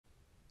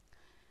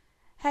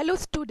Hello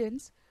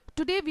students,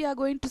 today we are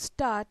going to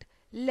start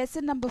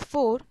lesson number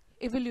 4,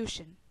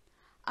 evolution.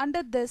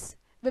 Under this,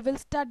 we will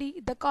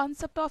study the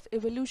concept of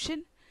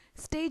evolution,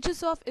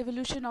 stages of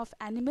evolution of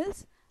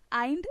animals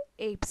and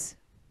apes.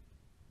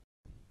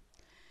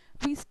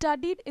 We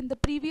studied in the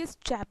previous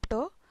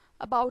chapter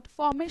about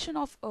formation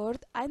of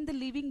earth and the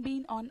living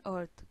being on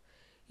earth.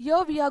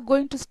 Here we are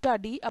going to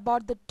study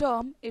about the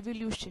term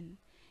evolution.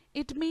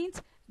 It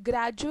means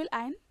gradual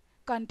and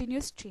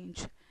continuous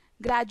change.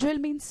 Gradual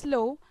means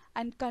slow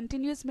and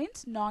continuous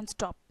means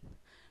non-stop.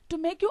 To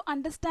make you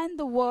understand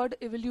the word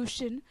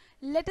evolution,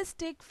 let us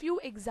take few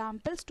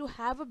examples to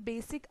have a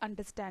basic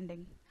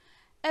understanding.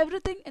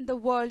 Everything in the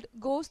world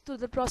goes through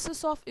the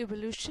process of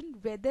evolution,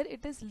 whether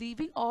it is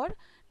living or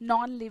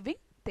non-living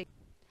thing.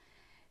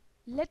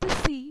 Let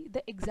us see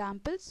the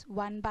examples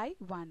one by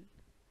one.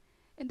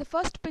 In the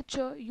first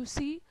picture, you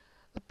see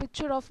a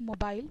picture of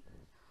mobile.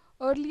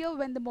 Earlier,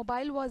 when the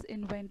mobile was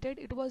invented,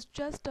 it was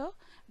just a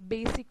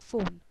basic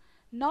phone.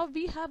 Now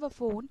we have a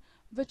phone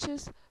which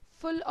is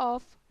full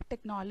of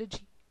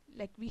technology.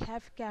 Like we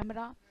have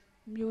camera,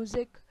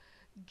 music,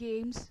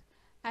 games,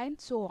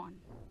 and so on.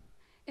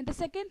 In the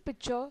second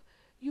picture,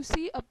 you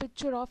see a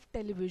picture of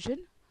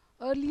television.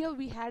 Earlier,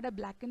 we had a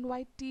black and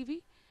white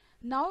TV.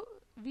 Now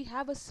we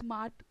have a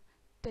smart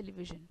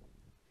television.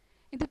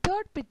 In the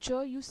third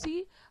picture, you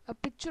see a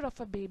picture of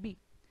a baby.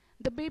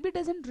 The baby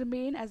doesn't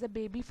remain as a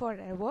baby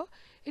forever.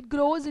 It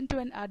grows into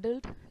an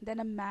adult, then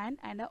a man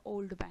and an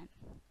old man.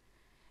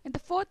 In the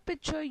fourth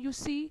picture, you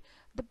see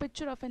the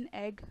picture of an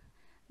egg.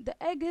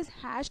 The egg is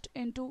hatched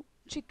into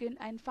chicken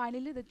and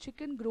finally the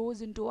chicken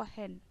grows into a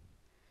hen.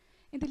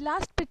 In the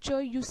last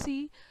picture, you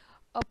see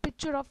a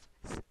picture of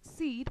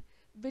seed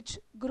which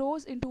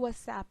grows into a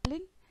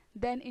sapling,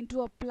 then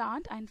into a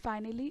plant and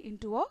finally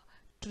into a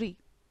tree.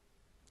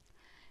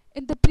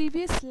 In the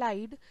previous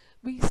slide,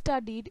 we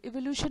studied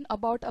evolution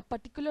about a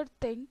particular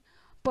thing,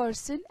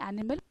 person,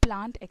 animal,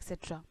 plant,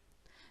 etc.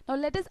 Now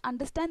let us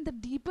understand the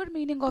deeper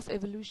meaning of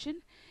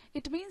evolution.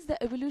 It means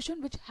the evolution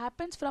which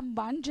happens from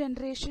one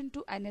generation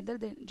to another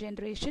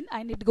generation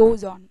and it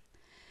goes on.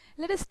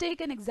 Let us take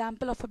an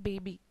example of a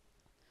baby.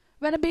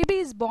 When a baby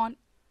is born,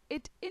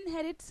 it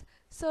inherits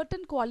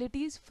certain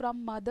qualities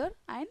from mother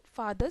and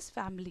father's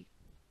family.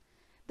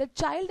 The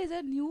child is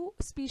a new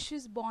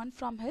species born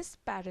from his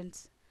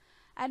parents.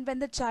 And when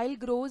the child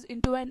grows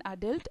into an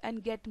adult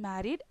and get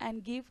married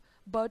and give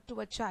birth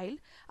to a child,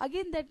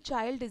 again that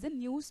child is a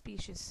new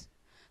species.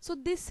 So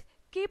this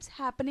keeps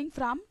happening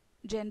from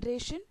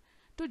generation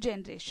to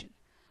generation.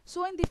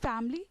 So in the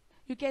family,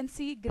 you can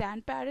see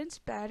grandparents,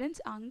 parents,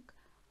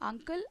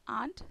 uncle,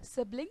 aunt,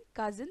 sibling,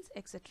 cousins,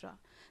 etc.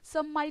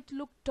 Some might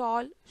look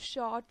tall,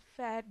 short,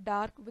 fair,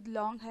 dark, with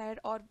long hair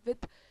or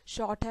with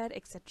short hair,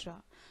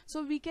 etc.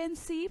 So we can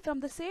see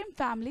from the same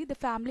family, the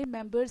family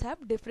members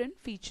have different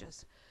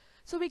features.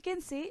 So we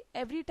can say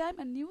every time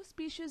a new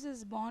species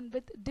is born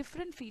with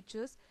different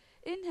features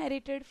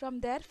inherited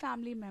from their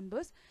family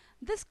members,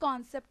 this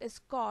concept is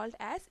called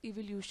as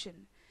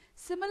evolution.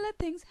 Similar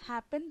things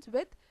happen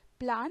with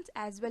plants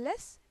as well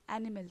as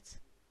animals.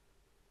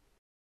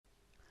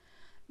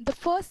 The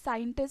first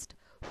scientist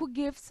who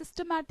gave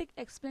systematic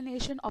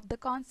explanation of the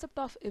concept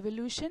of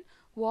evolution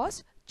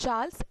was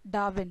Charles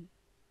Darwin.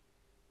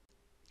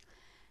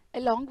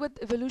 Along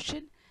with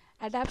evolution,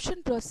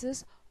 adaptation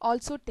process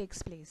also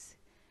takes place.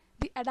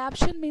 The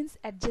adaptation means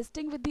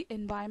adjusting with the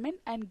environment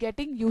and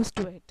getting used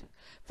to it.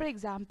 For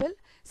example,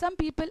 some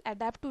people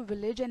adapt to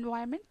village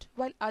environment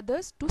while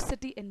others to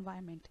city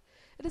environment.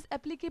 It is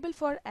applicable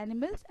for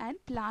animals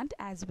and plant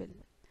as well.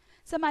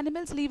 Some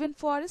animals live in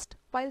forest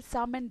while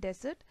some in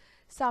desert,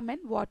 some in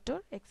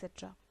water,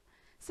 etc.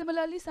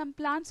 Similarly, some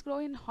plants grow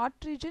in hot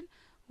region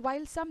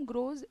while some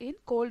grows in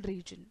cold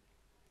region.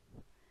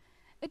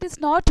 It is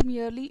not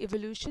merely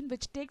evolution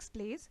which takes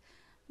place,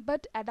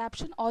 but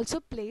adaptation also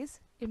plays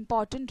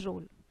important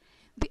role.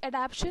 The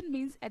adaptation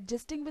means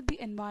adjusting with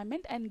the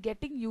environment and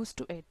getting used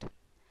to it.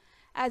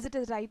 As it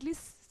is rightly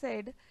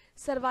said,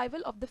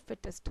 survival of the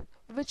fittest,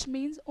 which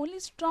means only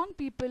strong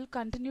people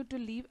continue to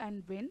live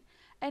and win,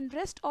 and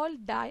rest all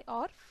die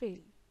or fail.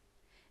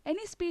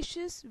 Any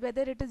species,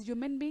 whether it is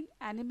human being,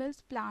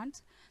 animals,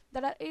 plants,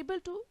 that are able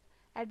to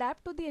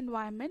adapt to the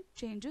environment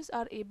changes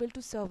are able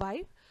to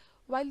survive,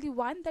 while the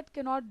one that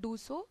cannot do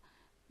so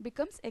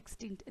becomes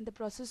extinct in the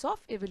process of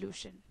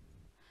evolution.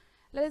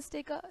 Let us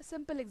take a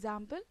simple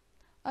example.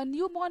 A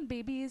newborn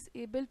baby is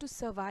able to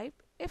survive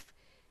if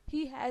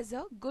he has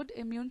a good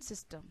immune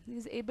system. He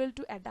is able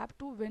to adapt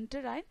to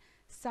winter and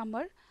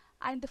summer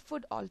and the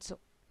food also.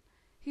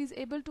 He is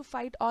able to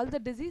fight all the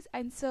disease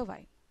and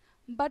survive.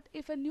 But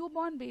if a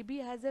newborn baby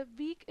has a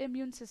weak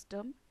immune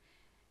system,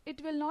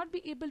 it will not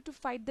be able to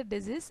fight the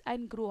disease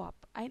and grow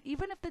up. And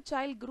even if the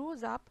child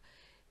grows up,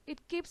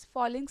 it keeps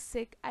falling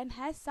sick and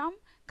has some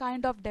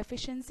kind of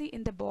deficiency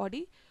in the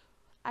body,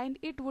 and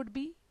it would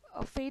be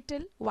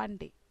fatal one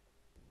day.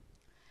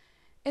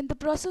 In the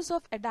process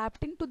of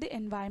adapting to the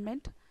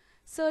environment,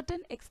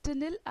 certain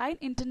external and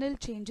internal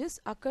changes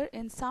occur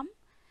in some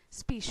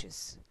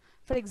species.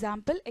 For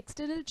example,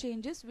 external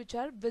changes which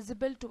are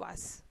visible to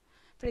us.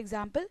 For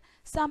example,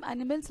 some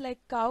animals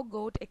like cow,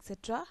 goat,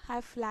 etc.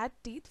 have flat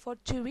teeth for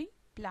chewing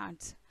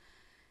plants.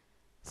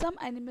 Some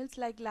animals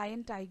like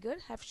lion, tiger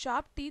have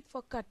sharp teeth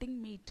for cutting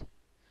meat.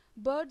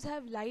 Birds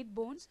have light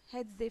bones,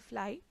 hence they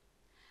fly.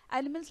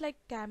 Animals like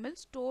camels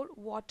store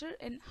water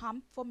in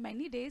hump for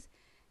many days,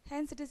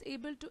 hence it is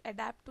able to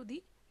adapt to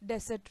the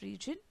desert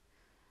region.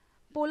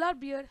 Polar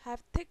bear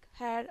have thick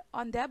hair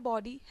on their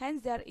body,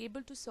 hence they are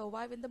able to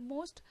survive in the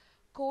most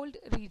cold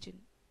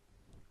region.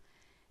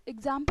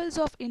 Examples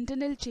of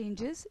internal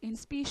changes in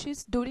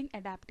species during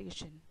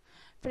adaptation.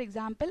 For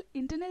example,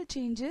 internal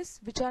changes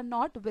which are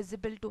not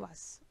visible to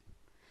us.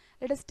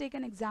 Let us take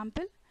an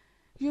example.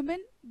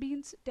 Human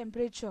beings'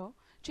 temperature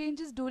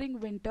changes during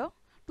winter.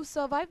 To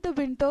survive the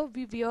winter,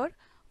 we wear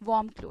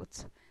warm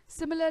clothes.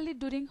 Similarly,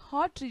 during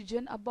hot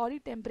region, our body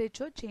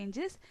temperature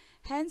changes,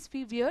 hence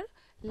we wear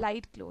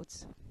light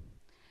clothes.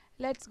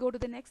 Let's go to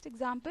the next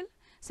example.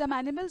 Some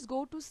animals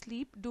go to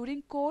sleep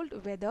during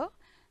cold weather.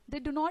 They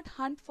do not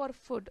hunt for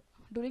food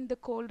during the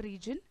cold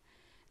region.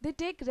 They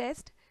take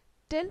rest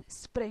till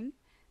spring.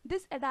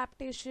 This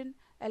adaptation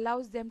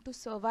allows them to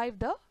survive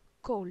the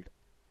cold.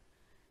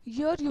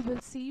 Here you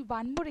will see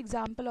one more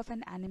example of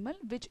an animal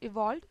which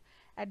evolved,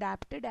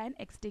 adapted and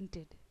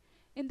extincted.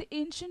 In the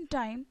ancient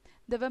time,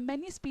 there were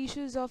many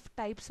species of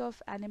types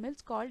of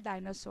animals called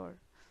dinosaur.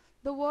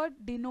 The word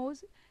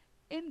dinos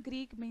in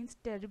Greek means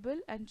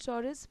terrible and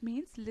saurus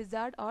means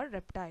lizard or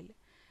reptile.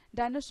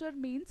 Dinosaur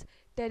means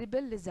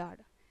terrible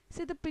lizard.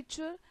 See the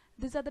picture,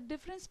 these are the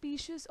different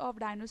species of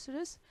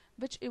dinosaurs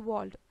which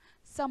evolved.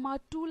 Some are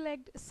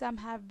two-legged, some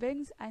have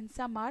wings and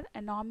some are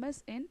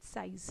enormous in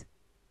size.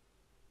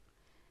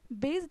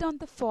 Based on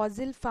the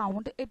fossil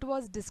found, it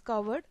was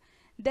discovered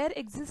there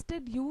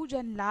existed huge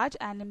and large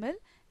animal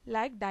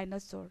like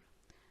dinosaur.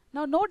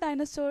 Now no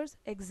dinosaurs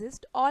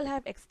exist, all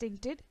have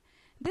extincted.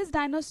 These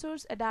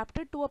dinosaurs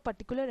adapted to a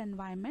particular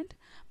environment,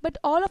 but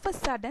all of a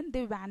sudden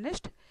they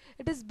vanished.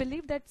 It is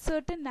believed that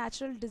certain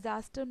natural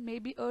disaster,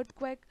 maybe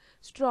earthquake,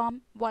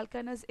 storm,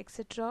 volcanoes,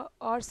 etc.,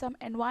 or some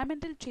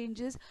environmental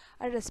changes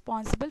are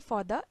responsible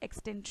for the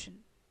extinction.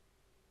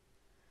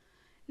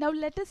 Now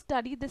let us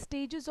study the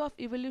stages of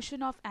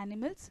evolution of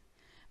animals.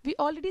 We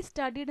already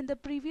studied in the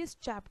previous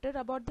chapter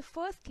about the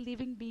first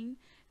living being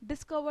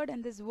discovered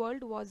in this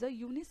world was a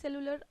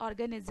unicellular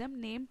organism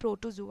named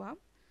protozoa.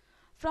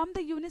 From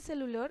the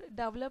unicellular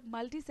developed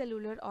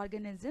multicellular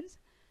organisms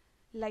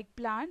like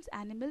plants,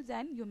 animals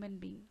and human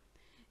beings.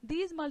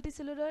 These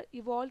multicellular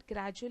evolved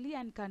gradually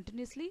and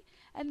continuously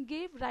and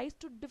gave rise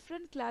to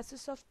different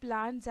classes of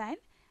plants and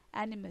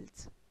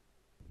animals.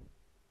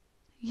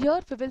 Here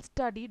we will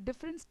study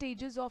different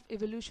stages of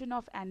evolution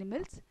of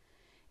animals.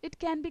 It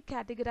can be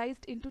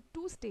categorized into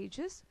two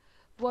stages,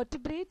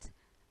 vertebrates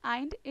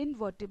and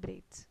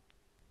invertebrates.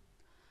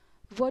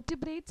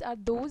 Vertebrates are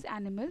those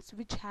animals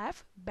which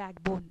have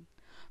backbone.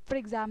 For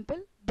example,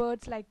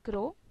 birds like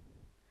crow.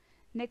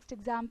 Next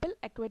example,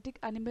 aquatic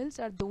animals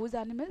are those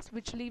animals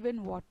which live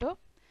in water.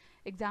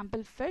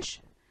 Example, fish.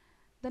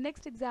 The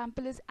next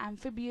example is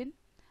amphibian.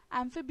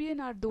 Amphibian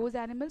are those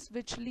animals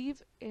which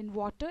live in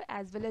water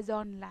as well as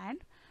on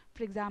land.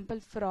 For example,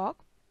 frog.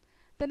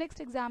 The next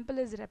example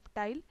is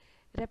reptile.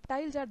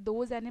 Reptiles are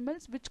those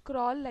animals which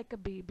crawl like a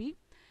baby.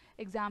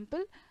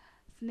 Example,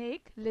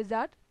 snake,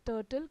 lizard,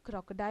 turtle,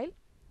 crocodile.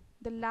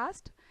 The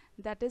last,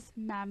 that is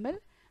mammal,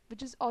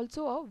 which is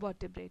also a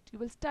vertebrate. You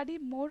will study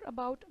more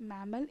about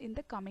mammal in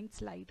the coming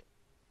slide.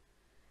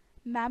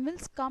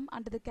 Mammals come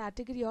under the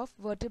category of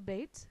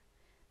vertebrates.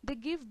 They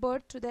give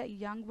birth to their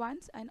young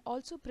ones and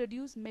also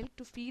produce milk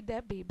to feed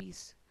their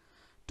babies.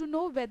 To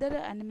know whether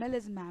an animal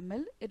is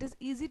mammal, it is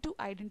easy to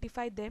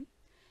identify them.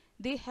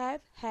 They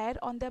have hair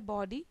on their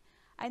body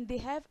and they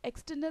have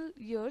external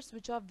ears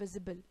which are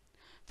visible.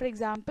 For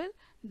example,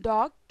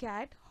 dog,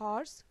 cat,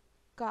 horse,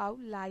 cow,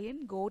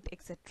 lion, goat,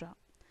 etc.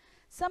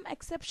 Some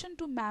exception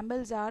to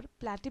mammals are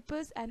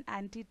platypus and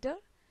anteater.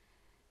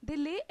 They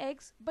lay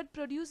eggs but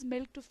produce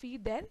milk to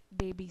feed their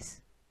babies.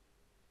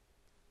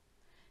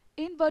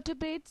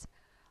 Invertebrates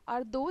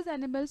are those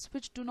animals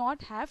which do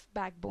not have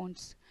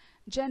backbones.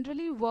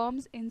 Generally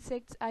worms,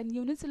 insects and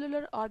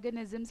unicellular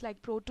organisms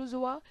like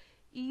protozoa,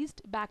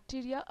 yeast,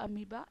 bacteria,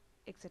 amoeba,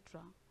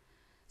 etc.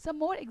 Some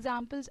more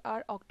examples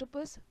are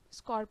octopus,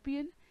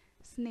 scorpion,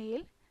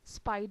 snail,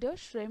 spider,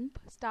 shrimp,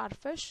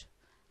 starfish,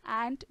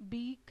 ant,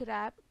 bee,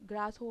 crab,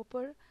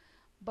 grasshopper,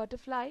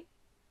 butterfly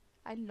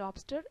and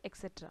lobster,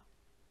 etc.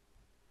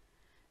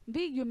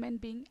 We human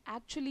beings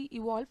actually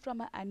evolved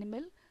from an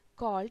animal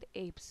called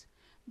apes,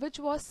 which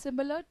was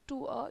similar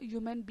to a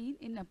human being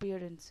in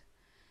appearance.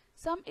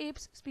 Some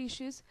apes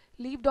species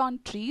lived on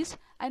trees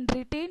and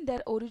retained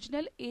their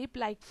original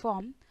ape-like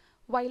form,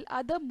 while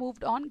others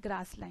moved on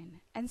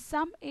grassland. And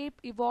some ape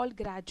evolved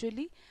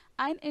gradually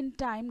and in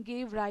time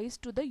gave rise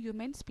to the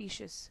human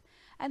species.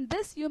 And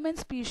this human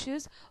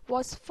species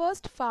was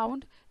first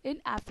found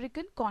in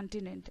African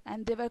continent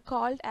and they were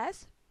called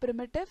as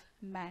primitive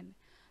man.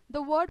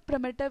 The word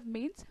primitive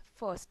means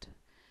first.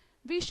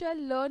 We shall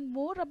learn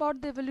more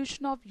about the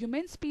evolution of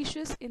human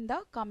species in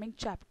the coming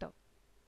chapter.